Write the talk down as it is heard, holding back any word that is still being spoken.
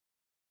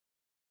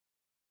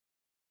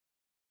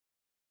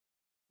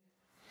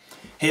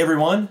Hey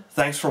everyone,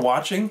 thanks for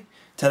watching.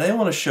 Today I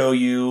want to show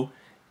you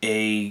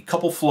a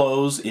couple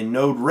flows in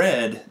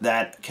Node-RED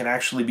that can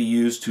actually be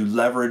used to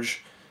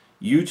leverage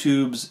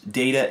YouTube's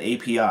data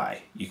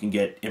API. You can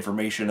get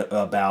information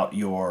about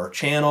your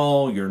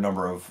channel, your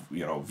number of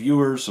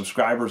viewers,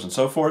 subscribers, and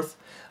so forth.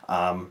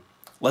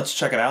 Let's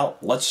check it out.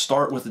 Let's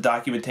start with the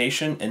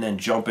documentation and then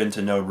jump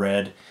into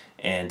Node-RED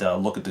and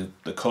look at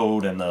the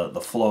code and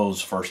the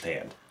flows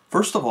firsthand.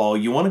 First of all,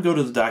 you want to go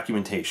to the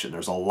documentation.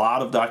 There's a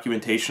lot of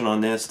documentation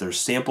on this. There's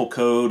sample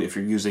code if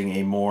you're using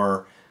a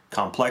more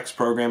complex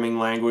programming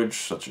language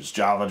such as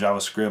Java,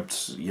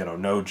 JavaScript,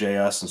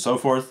 Node.js, and so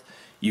forth.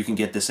 You can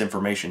get this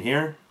information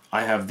here.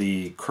 I have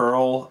the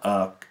curl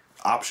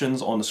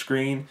options on the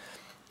screen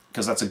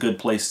because that's a good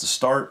place to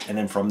start, and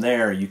then from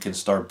there you can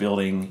start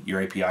building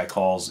your API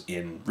calls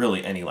in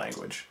really any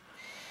language.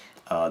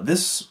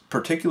 This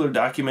particular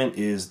document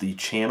is the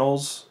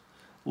channels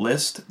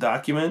list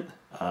document.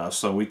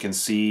 So we can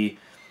see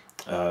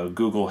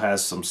Google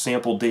has some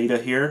sample data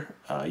here.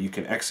 You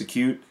can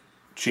execute,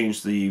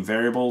 change the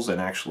variables, and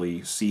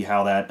actually see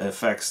how that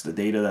affects the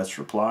data that's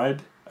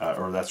replied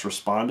or that's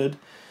responded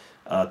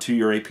to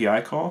your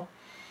API call.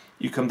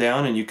 You come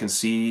down and you can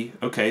see,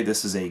 okay,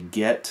 this is a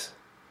get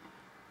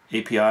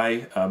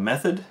API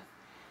method.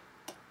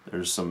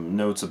 There's some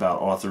notes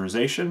about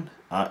authorization,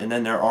 and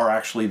then there are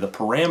actually the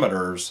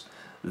parameters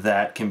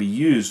that can be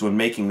used when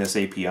making this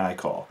API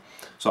call.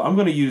 So I'm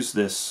going to use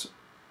this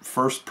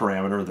first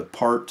parameter, the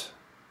part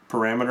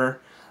parameter.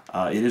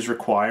 It is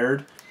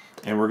required,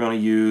 and we're going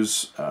to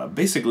use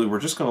basically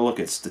we're just going to look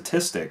at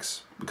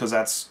statistics because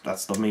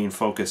that's the main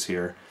focus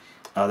here.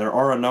 There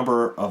are a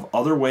number of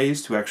other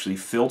ways to actually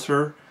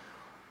filter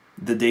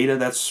the data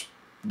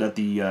that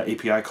the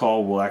API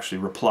call will actually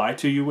reply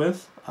to you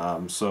with.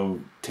 So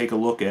take a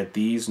look at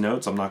these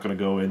notes. I'm not going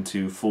to go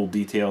into full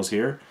details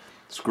here.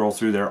 Scroll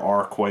through, there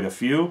are quite a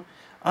few.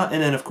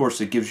 And then of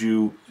course it gives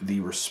you the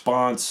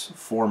response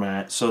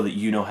format so that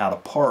you know how to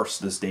parse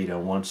this data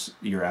once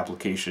your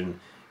application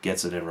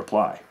gets it in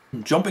reply.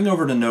 Jumping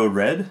over to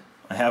Node-RED,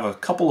 I have a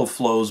couple of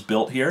flows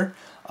built here.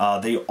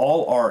 They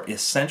all are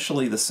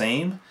essentially the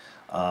same.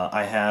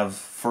 I have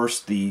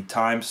first the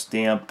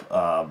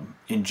timestamp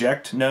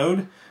inject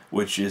node,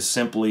 which is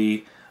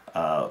simply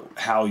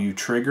how you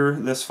trigger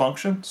this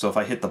function. So if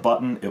I hit the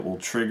button, it will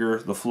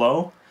trigger the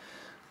flow.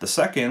 The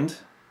second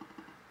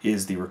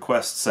is the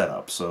request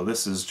setup. So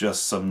this is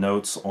just some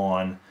notes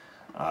on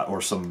or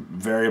some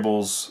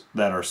variables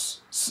that are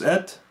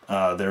set.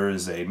 There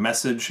is a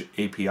message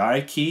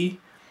API key,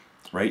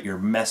 right? Your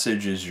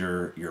message is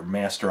your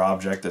master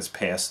object that's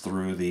passed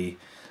through the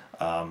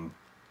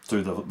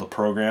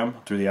program,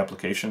 through the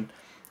application.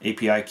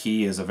 API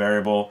key is a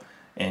variable,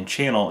 and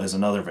channel is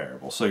another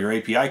variable. So your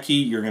API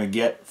key you're going to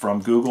get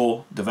from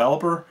Google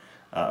Developer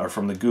or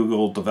from the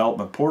Google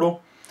Development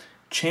Portal.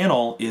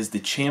 Channel is the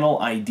channel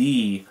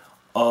ID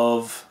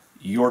of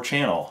your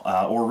channel,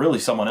 or really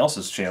someone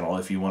else's channel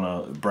if you want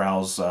to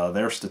browse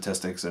their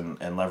statistics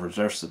and leverage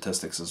their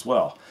statistics as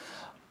well.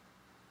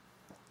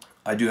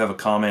 I do have a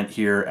comment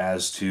here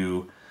as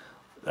to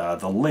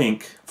the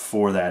link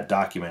for that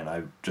document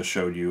I just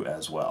showed you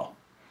as well.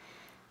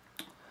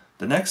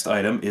 The next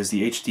item is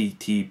the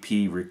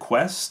HTTP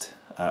request.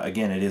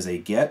 Again, it is a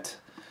GET.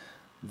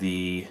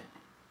 The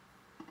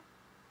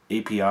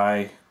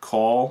API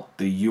call,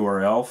 the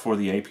URL for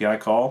the API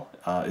call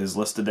is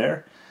listed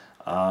there.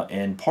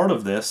 And part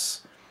of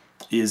this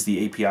is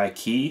the API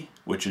key,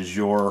 which is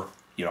your,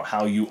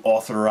 how you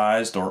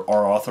authorized or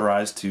are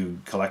authorized to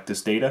collect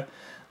this data.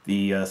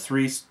 The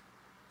three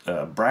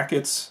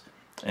brackets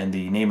and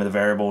the name of the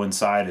variable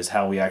inside is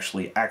how we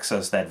actually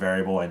access that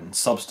variable and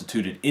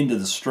substitute it into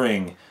the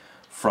string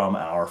from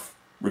our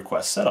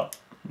request setup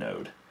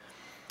node.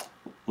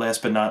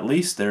 Last but not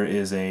least, there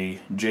is a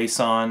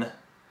JSON,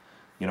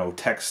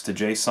 text to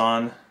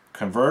JSON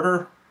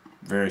converter.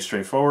 Very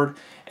straightforward.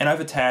 And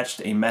I've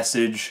attached a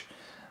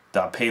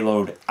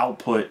message.payload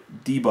output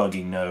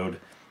debugging node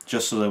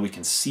just so that we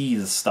can see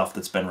the stuff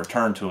that's been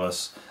returned to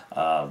us.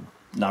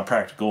 Not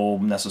practical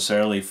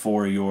necessarily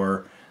for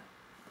your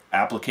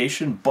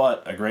application,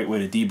 but a great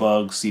way to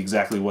debug, see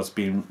exactly what's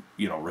being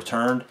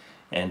returned,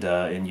 and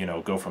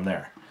go from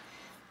there.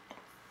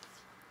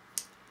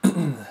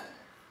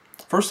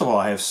 First of all,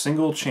 I have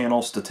single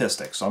channel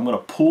statistics. So I'm going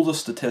to pull the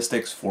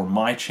statistics for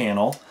my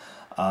channel.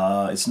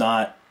 It's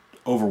not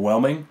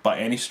overwhelming by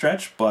any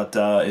stretch, but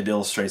it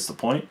illustrates the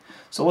point.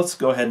 So let's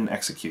go ahead and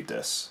execute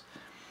this.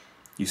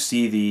 You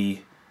see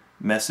the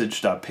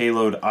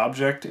message.payload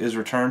object is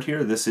returned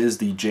here. This is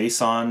the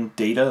JSON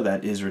data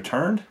that is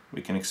returned.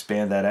 We can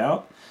expand that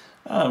out.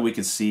 We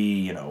can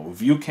see,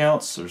 view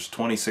counts. There's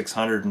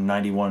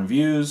 2,691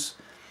 views.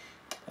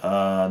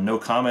 No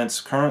comments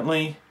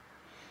currently.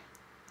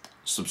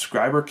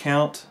 Subscriber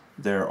count,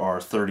 there are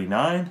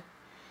 39.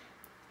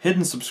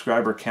 Hidden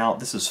subscriber count,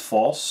 this is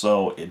false,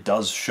 so it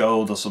does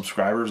show the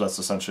subscribers. That's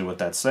essentially what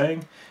that's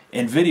saying.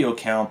 And video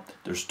count,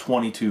 there's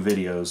 22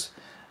 videos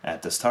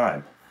at this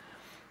time.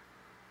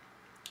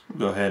 We'll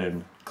go ahead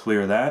and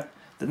clear that.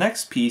 The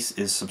next piece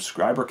is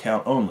subscriber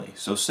count only.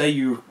 So say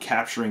you're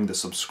capturing the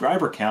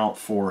subscriber count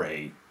for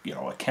a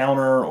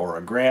counter or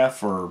a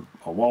graph or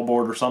a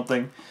wallboard or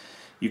something.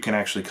 You can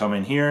actually come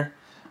in here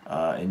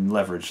and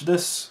leverage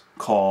this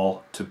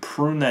call to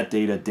prune that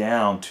data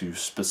down to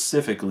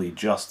specifically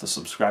just the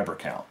subscriber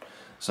count.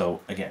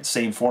 So again,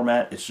 same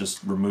format, it's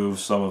just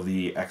remove some of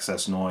the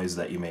excess noise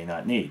that you may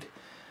not need.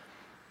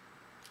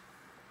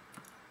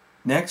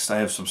 Next, I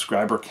have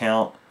subscriber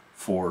count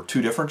for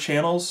 2 different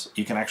channels.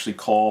 You can actually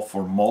call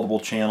for multiple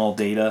channel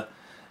data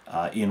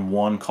in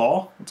one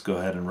call. Let's go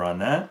ahead and run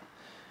that.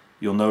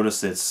 You'll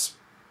notice it's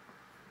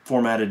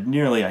formatted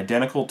nearly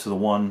identical to the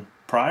one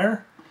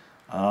prior,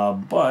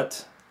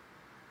 but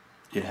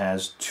it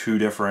has 2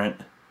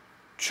 different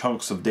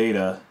chunks of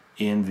data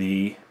in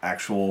the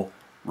actual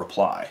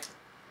reply.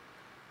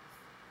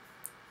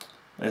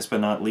 Last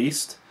but not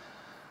least,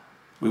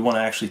 we want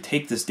to actually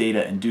take this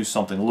data and do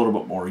something a little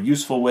bit more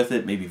useful with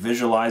it, maybe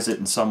visualize it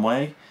in some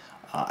way.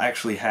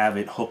 Actually have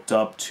it hooked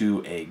up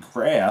to a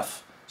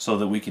graph so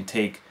that we can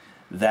take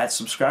that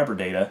subscriber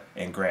data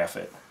and graph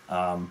it.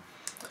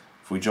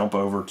 If we jump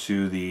over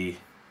to the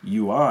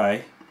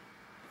UI,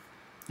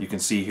 you can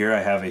see here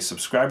I have a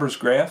subscribers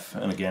graph,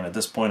 and again at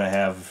this point I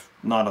have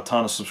not a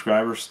ton of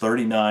subscribers,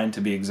 39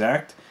 to be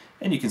exact,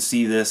 and you can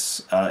see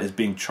this is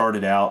being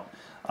charted out.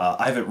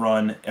 I have it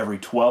run every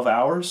 12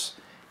 hours,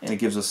 and it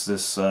gives us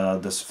this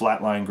this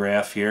flat line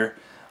graph here.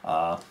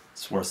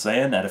 It's worth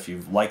saying that if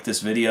you like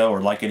this video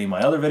or like any of my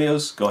other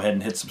videos, go ahead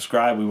and hit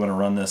subscribe. We want to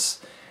run this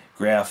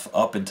graph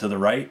up and to the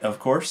right, of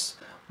course.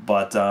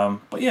 But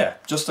yeah,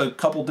 just a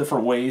couple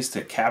different ways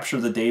to capture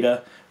the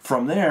data.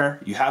 From there,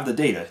 you have the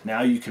data.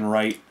 Now you can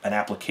write an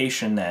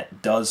application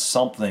that does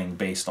something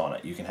based on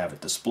it. You can have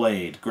it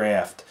displayed,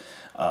 graphed,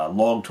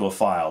 logged to a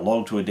file,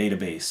 logged to a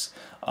database.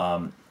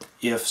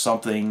 If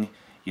something,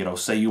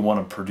 say you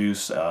want to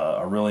produce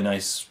a really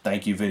nice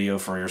thank you video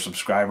for your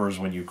subscribers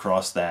when you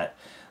cross that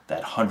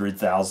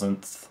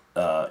 100,000th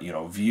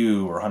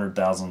view or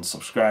 100,000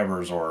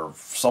 subscribers or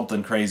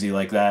something crazy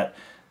like that,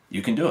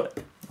 you can do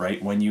it.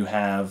 Right when you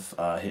have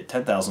hit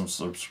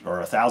 10,000 or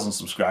 1,000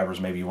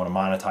 subscribers, maybe you want to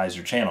monetize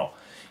your channel,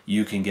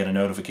 you can get a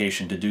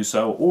notification to do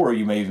so, or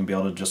you may even be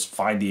able to just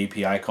find the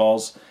API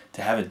calls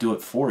to have it do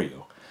it for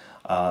you.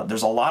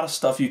 There's a lot of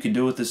stuff you can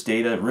do with this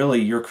data.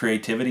 Really, your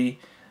creativity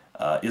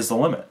is the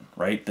limit,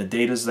 right? The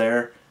data's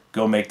there.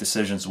 Go make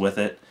decisions with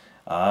it.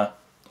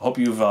 Hope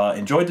you've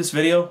enjoyed this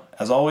video.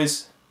 As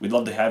always, we'd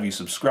love to have you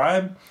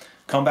subscribe.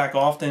 Come back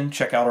often.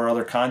 Check out our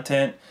other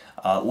content.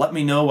 Let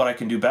me know what I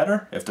can do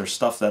better. If there's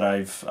stuff that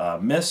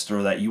I've missed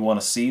or that you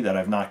want to see that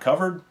I've not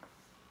covered,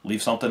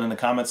 leave something in the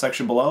comment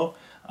section below.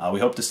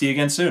 We hope to see you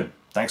again soon.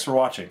 Thanks for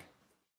watching.